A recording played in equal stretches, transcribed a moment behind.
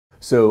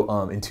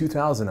So in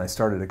 2000, I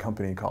started a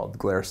company called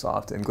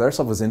Glaresoft, and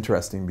Glaresoft was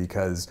interesting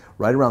because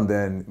right around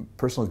then,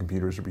 personal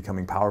computers were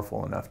becoming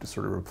powerful enough to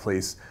sort of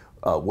replace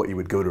what you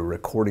would go to a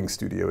recording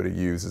studio to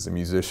use as a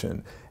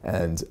musician.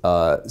 And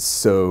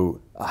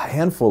so a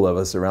handful of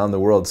us around the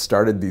world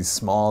started these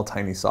small,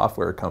 tiny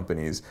software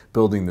companies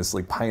building this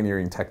like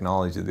pioneering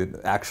technology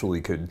that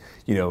actually could,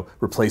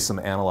 replace some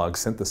analog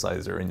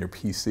synthesizer in your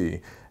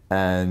PC.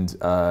 And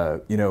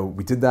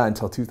we did that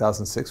until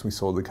 2006. We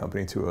sold the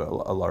company to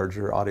a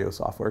larger audio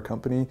software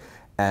company,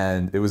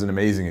 and it was an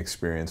amazing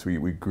experience. We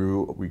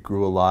grew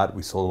a lot.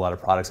 We sold a lot of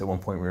products. At one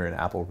point, we were in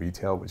Apple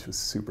retail, which was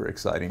super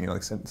exciting.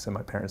 Send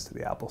my parents to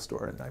the Apple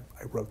store, and I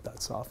wrote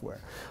that software.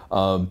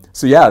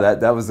 So yeah,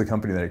 that was the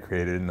company that I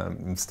created, and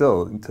I'm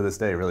still to this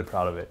day really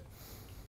proud of it.